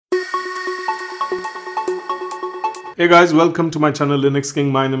Hey guys, welcome to my channel Linux King.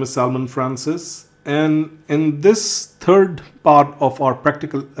 My name is Salman Francis, and in this third part of our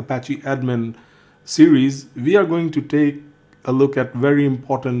Practical Apache Admin series, we are going to take a look at very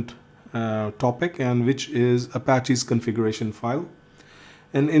important topic, and which is Apache's configuration file.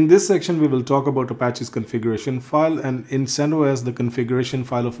 And in this section, we will talk about Apache's configuration file, and in CentOS, the configuration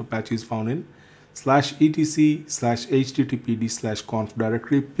file of Apache is found in /etc/httpd.conf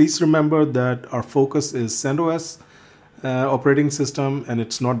directory. Please remember that our focus is CentOS operating system, and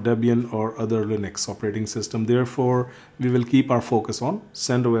it's not Debian or other Linux operating system. Therefore, we will keep our focus on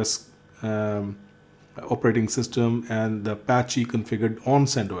CentOS operating system and the Apache configured on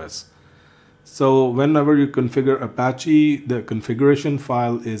CentOS. So whenever you configure Apache, the configuration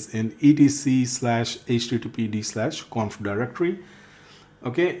file is in etc/httpd.conf directory.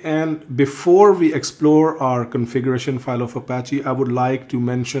 Okay, and before we explore our configuration file of Apache, I would like to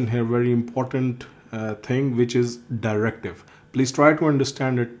mention here very important thing, which is directive. Please try to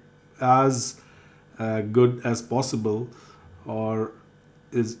understand it as good as possible,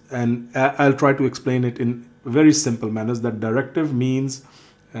 and I'll try to explain it in very simple manners. That directive means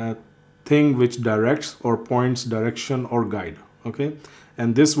thing which directs or points direction or guide. Okay,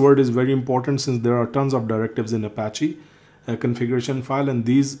 and this word is very important since there are tons of directives in Apache configuration file, and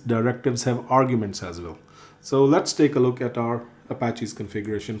these directives have arguments as well. So let's take a look at our Apache's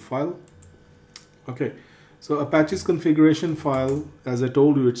configuration file. Okay, so Apache's configuration file, as I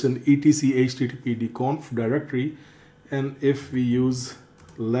told you, it's an etc/httpd.conf directory, and if we use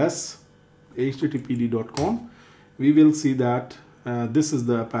less httpd.conf, we will see that this is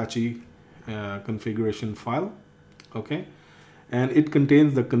the Apache configuration file. Okay, and it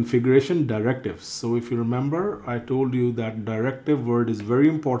contains the configuration directives. So if you remember, I told you that directive word is very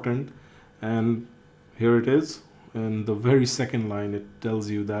important, and here it is. In the very second line, it tells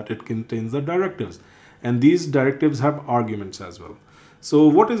you that it contains the directives, and these directives have arguments as well. So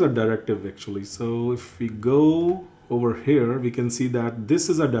what is a directive actually? So if we go over here, we can see that this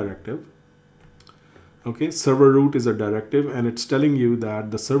is a directive. Okay, server root is a directive, and it's telling you that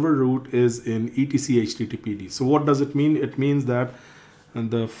the server root is in etc/httpd. So what does it mean? It means that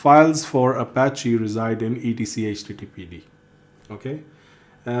the files for Apache reside in etc/httpd. Okay.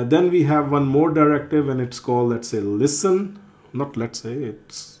 Then we have one more directive, and it's called, let's say, listen. Not let's say,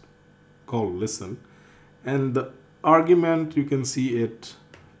 it's called listen. And the argument, you can see it's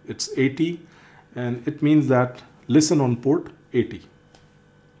 80, and it means that listen on port 80.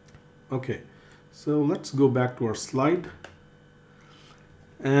 Okay, so let's go back to our slide.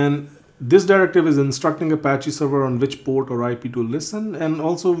 And this directive is instructing Apache server on which port or IP to listen, and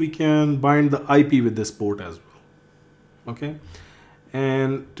also we can bind the IP with this port as well. Okay.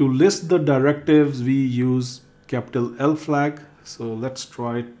 And to list the directives, we use capital L flag. So let's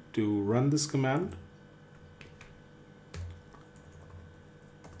try to run this command.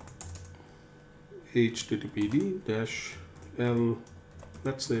 httpd-l,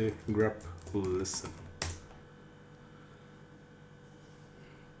 let's say grep listen.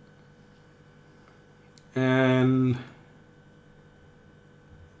 And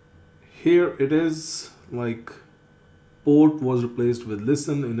here it is, like, port was replaced with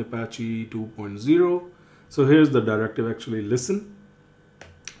listen in Apache 2.0. So here's the directive, actually listen,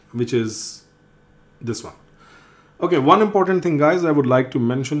 which is this one. Okay, one important thing, guys, I would like to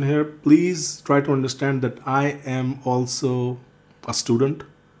mention here. Please try to understand that I am also a student.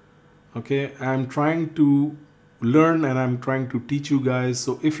 Okay, I'm trying to learn, and I'm trying to teach you guys.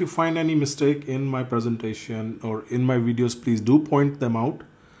 So if you find any mistake in my presentation or in my videos, please do point them out.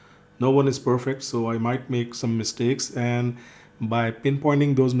 No one is perfect, so I might make some mistakes, and by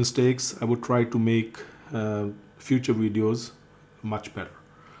pinpointing those mistakes, I would try to make future videos much better.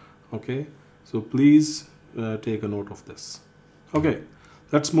 Okay, so please take a note of this. Okay,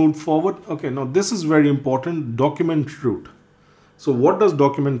 let's move forward. Okay, now this is very important, document root. So what does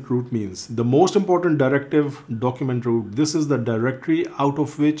document root means? The most important directive, document root. This is the directory out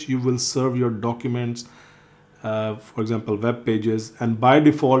of which you will serve your documents. For example, web pages, and by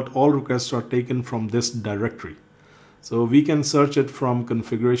default all requests are taken from this directory. So we can search it from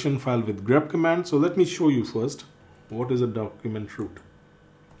configuration file with grep command. So let me show you first what is a document root.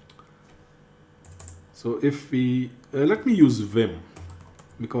 So if we let me use Vim,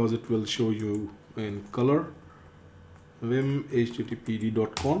 because it will show you in color. Vim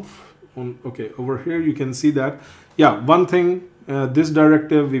httpd.conf. Okay, over here you can see that, yeah, one thing, this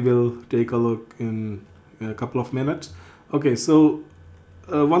directive we will take a look in a couple of minutes. Okay, so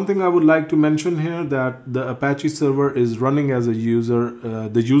one thing I would like to mention here, that the Apache server is running as a user.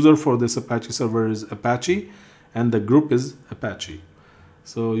 The user for this Apache server is Apache, and the group is Apache.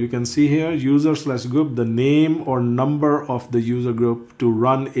 So you can see here user/group, the name or number of the user group to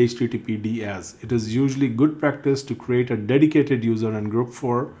run httpd as. It is usually good practice to create a dedicated user and group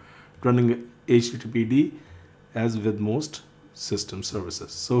for running httpd as with most system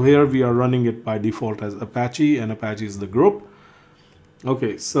services. So here we are running it by default as Apache, and Apache is the group.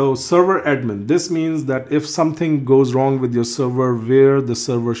 Okay, so server admin. This means that if something goes wrong with your server, where the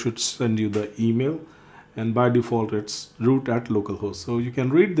server should send you the email, and by default it's root at localhost. So you can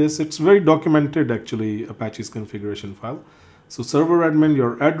read this. It's very documented actually, Apache's configuration file. So server admin,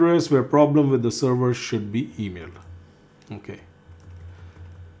 your address where problem with the server should be emailed. Okay.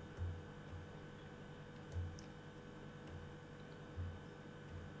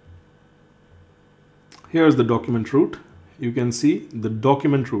 Here's the document root. You can see the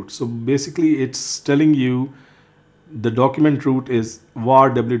document root. So basically it's telling you the document root is var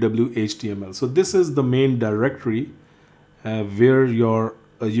www.html. So this is the main directory where you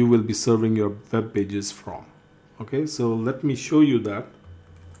will be serving your web pages from. Okay, so let me show you that.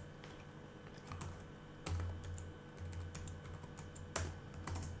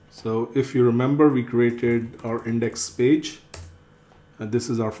 So if you remember, we created our index page. This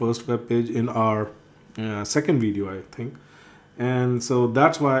is our first web page in our second video, I think. And so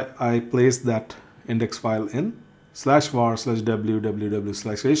that's why I placed that index file in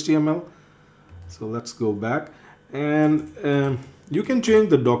 /var/www/html. So let's go back, and you can change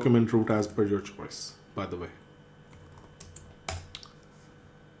the document root as per your choice, by the way.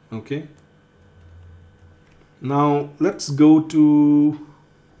 Okay, now let's go to,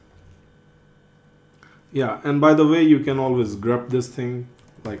 yeah, and by the way, you can always grep this thing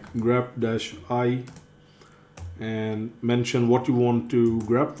like grep-i and mention what you want to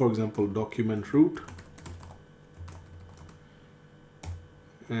grep, for example document root,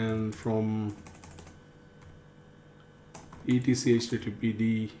 and from etc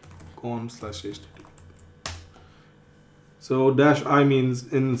httpd.conf/http. So -i means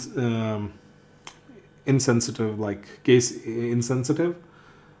insensitive, like case insensitive.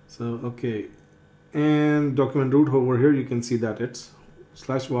 So okay, and document root over here you can see that it's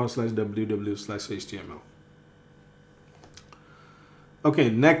 /var/www/html.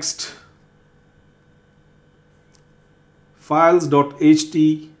 Okay, next,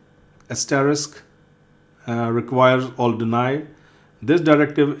 files.ht asterisk requires all deny. This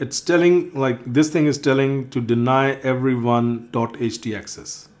directive, it's telling, like this thing is telling to deny everyone .ht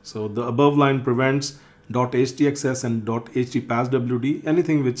access. So the above line prevents .ht access and .ht passwd.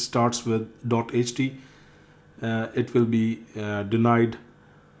 Anything which starts with .ht, it will be denied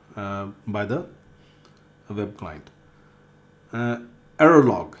by the web client. Error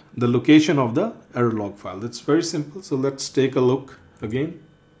log, the location of the error log file. It's very simple. So let's take a look again.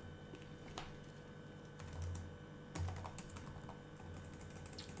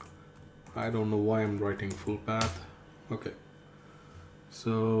 I don't know why I'm writing full path. Okay.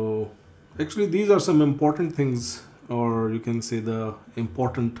 So actually these are some important things, or you can say the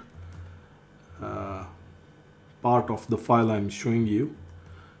important part of the file I'm showing you.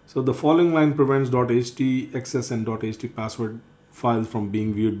 So the following line prevents .ht access and .ht password files from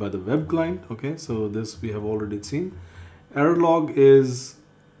being viewed by the web client. Okay, so this we have already seen. Error log is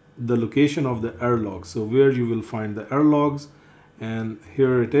the location of the error log, so where you will find the error logs, and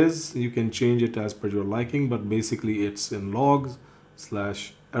here it is. You can change it as per your liking, but basically it's in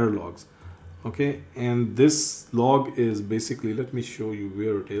logs/error logs. Okay, and this log is basically, let me show you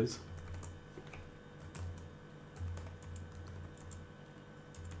where it is.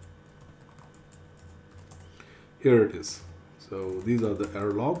 Here it is. So these are the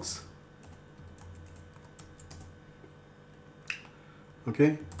error logs.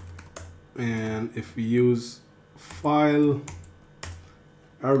 Okay, and if we use file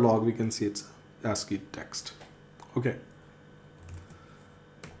error log, we can see it's ASCII text. Okay,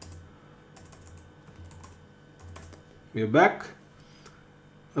 we are back.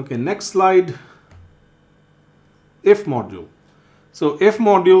 Okay, next slide. If module. So if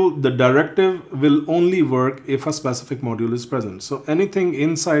module, the directive will only work if a specific module is present. So anything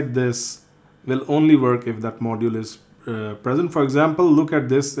inside this will only work if that module is present. For example, look at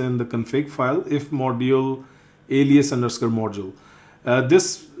this in the config file, if module alias_module.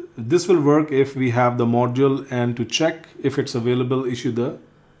 This will work if we have the module, and to check if it's available, issue the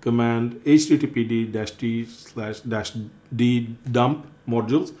command httpd-t/-d dump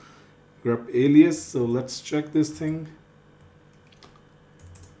modules grep alias. So let's check this thing.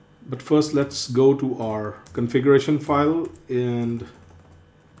 But first let's go to our configuration file and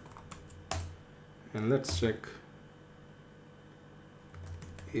let's check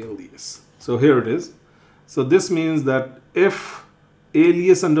alias. So here it is. So this means that if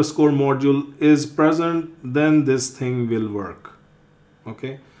alias underscore module is present, then this thing will work.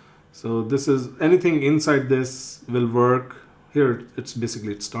 Okay, so this is anything inside this will work. Here it's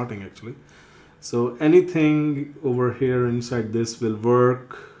basically it's starting actually. So anything over here inside this will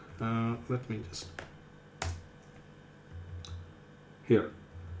work. Let me just here.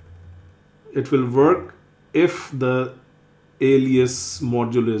 It will work if the alias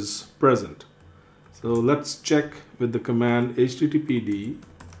module is present. So let's check with the command httpd-t-d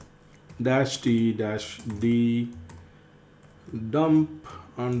dump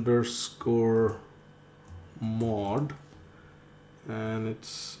underscore mod, and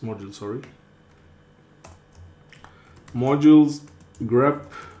it's module, sorry, modules grep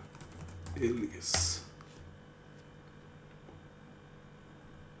alias.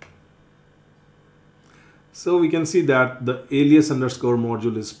 So we can see that the alias underscore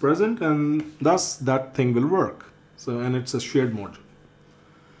module is present, and thus that thing will work. So, and it's a shared module.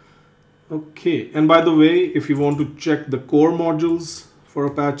 Okay, and by the way, if you want to check the core modules for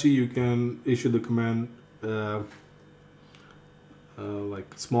Apache, you can issue the command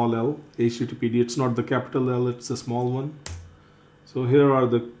like small l httpd. It's not the capital L, it's a small one. So here are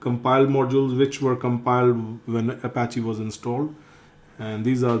the compiled modules which were compiled when Apache was installed. And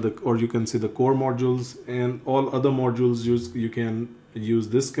these are the, or you can see the core modules, and all other modules you can use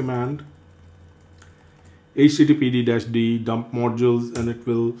this command httpd-d dump modules, and it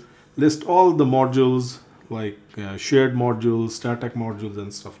will list all the modules like shared modules, static modules,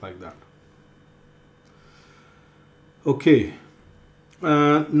 and stuff like that. Okay,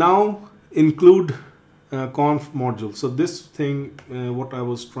 now include conf module. So this thing, what I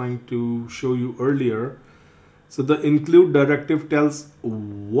was trying to show you earlier. So the include directive tells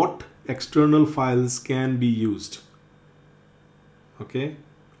what external files can be used. Okay,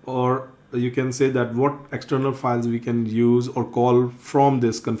 or you can say that what external files we can use or call from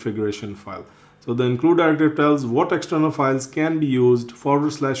this configuration file. So the include directive tells what external files can be used /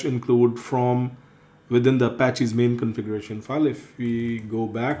 include from within the Apache's main configuration file. If we go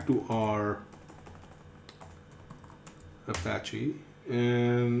back to our Apache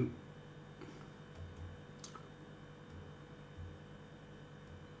and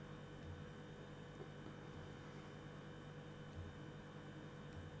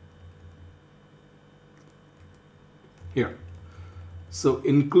here, so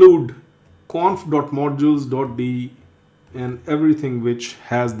include conf.modules.d and everything which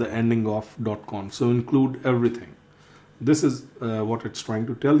has the ending of .conf. So include everything. This is what it's trying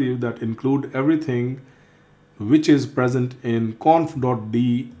to tell you, that include everything which is present in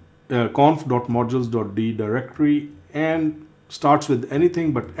conf.modules.d directory and starts with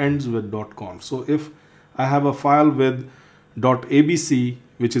anything but ends with .conf. So if I have a file with .abc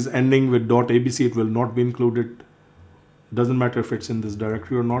which is ending with .abc, it will not be included. Doesn't matter if it's in this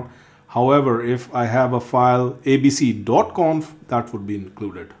directory or not. However, if I have a file abc.conf, that would be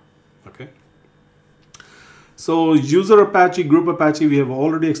included. Okay. So user Apache, group Apache, we have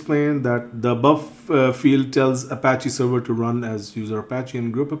already explained that the above field tells Apache server to run as user Apache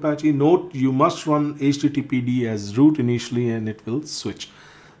and group Apache. Note, you must run httpd as root initially and it will switch.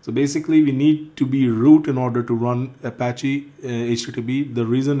 So basically we need to be root in order to run Apache HTTP. The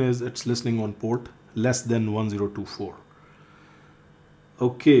reason is it's listening on port less than 1024.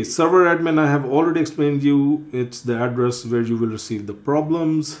 Okay, server admin, I have already explained you. It's the address where you will receive the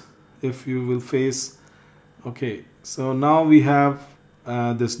problems if you will face. Okay, so now we have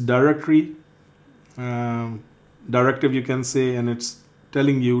this directory, directive you can say, and it's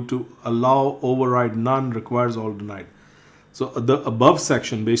telling you to allow override none, requires all denied. So the above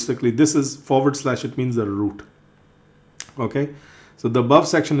section, basically this is / it means the root. Okay. So the above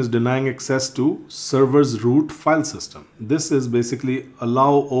section is denying access to server's root file system. This is basically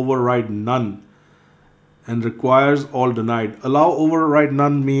allow override none and requires all denied. Allow override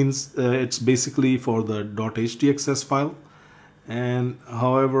none means it's basically for the .htxs file, and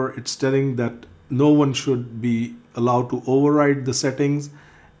however it's telling that no one should be allowed to override the settings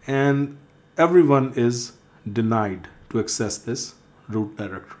and everyone is denied to access this root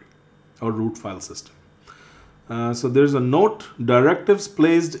directory or root file system. So there's a note, directives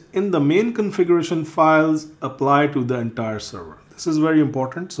placed in the main configuration files apply to the entire server. This is very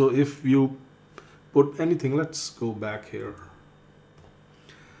important. So if you put anything, let's go back here.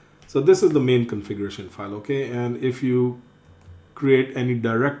 So this is the main configuration file, okay? And if you create any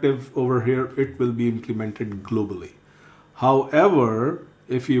directive over here, it will be implemented globally. However,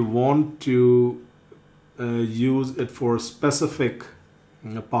 if you want to use it for a specific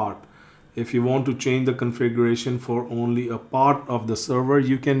part, if you want to change the configuration for only a part of the server,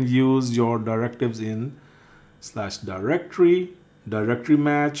 you can use your directives in /directory directory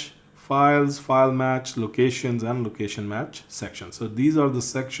match, files, file match, locations, and location match sections. So these are the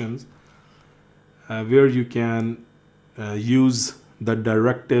sections where you can use the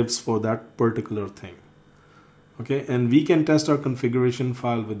directives for that particular thing. Okay, and we can test our configuration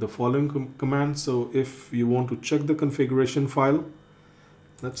file with the following command. So if you want to check the configuration file,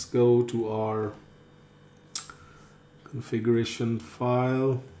 let's go to our configuration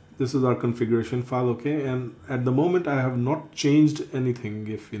file. This is our configuration file. Okay, and at the moment I have not changed anything,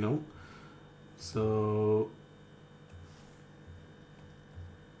 if you know. So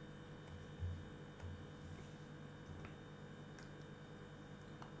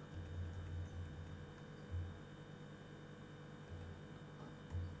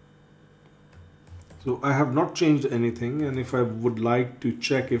I have not changed anything, and if I would like to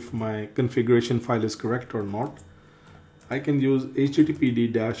check if my configuration file is correct or not, I can use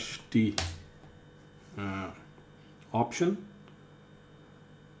httpd.t option,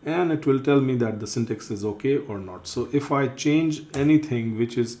 and it will tell me that the syntax is okay or not. So if I change anything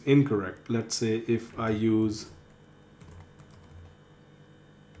which is incorrect, let's say if I use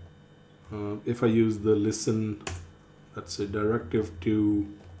the listen, let's say directive to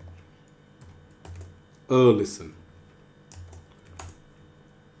listen,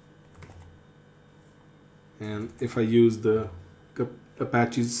 and if I use the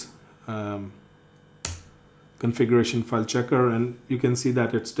Apache's configuration file checker, and you can see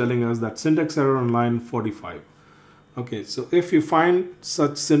that it's telling us that syntax error on line 45. Okay, so if you find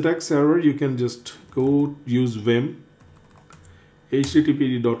such syntax error, you can just go use vim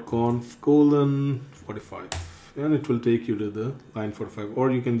httpd.conf :45, and it will take you to the line 45,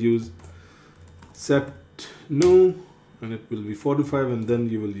 or you can use set new, and it will be 45, and then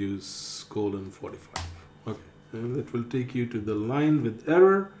you will use :45. Okay, and it will take you to the line with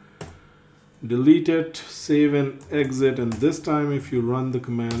error. Delete it, save and exit, and this time if you run the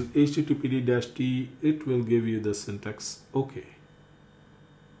command httpd-t, it will give you the syntax okay.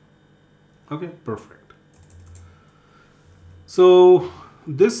 Okay, perfect. So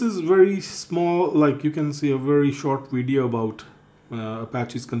this is very small, like you can see a very short video about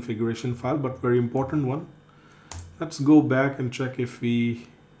Apache's configuration file, but very important one. Let's go back and check if we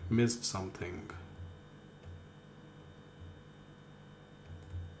missed something.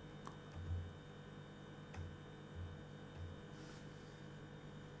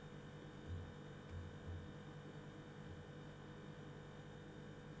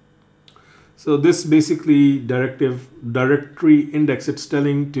 So this basically directory index, it's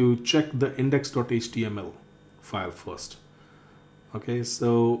telling to check the index.html file first. Okay,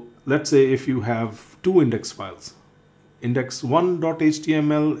 so let's say if you have two index files,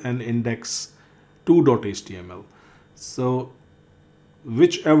 index1.html and index2.html. So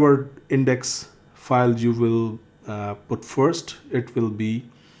whichever index file you will put first, it will be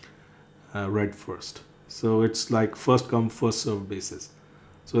read first. So it's like first come first served basis.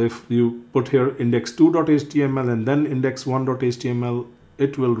 So if you put here index2.html and then index1.html,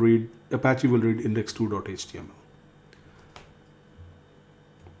 it will read, Apache will read index2.html.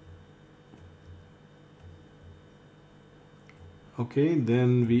 Okay,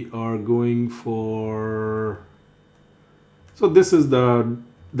 then we are going for, so this is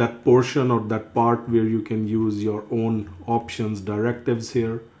that portion or that part where you can use your own options, directives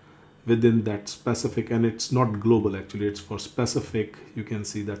here within that specific, and it's not global actually, it's for specific, you can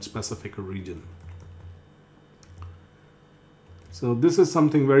see that specific region. So this is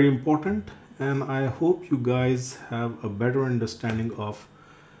something very important, and I hope you guys have a better understanding of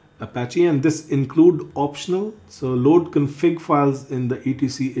Apache, and this include optional, so load config files in the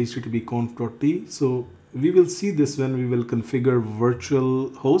etc http://conf.t. So we will see this when we will configure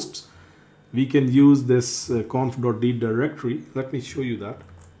virtual hosts. We can use this conf.d directory. Let me show you that.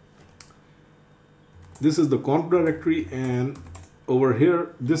 This is the conf directory, and over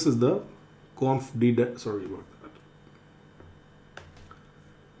here this is the conf.d, sorry about that.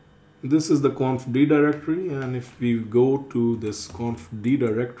 This is the conf.d directory, and if we go to this conf.d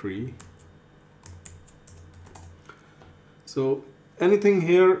directory, so anything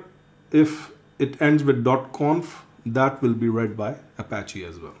here, if it ends with .conf, that will be read by Apache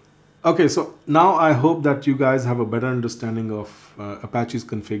as well. Okay, so now I hope that you guys have a better understanding of Apache's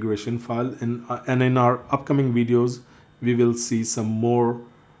configuration file, and in our upcoming videos we will see some more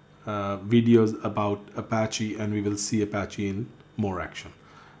videos about Apache, and we will see Apache in more action.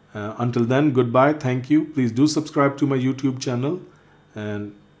 Until then, goodbye, thank you. Please do subscribe to my YouTube channel,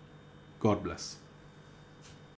 and God bless.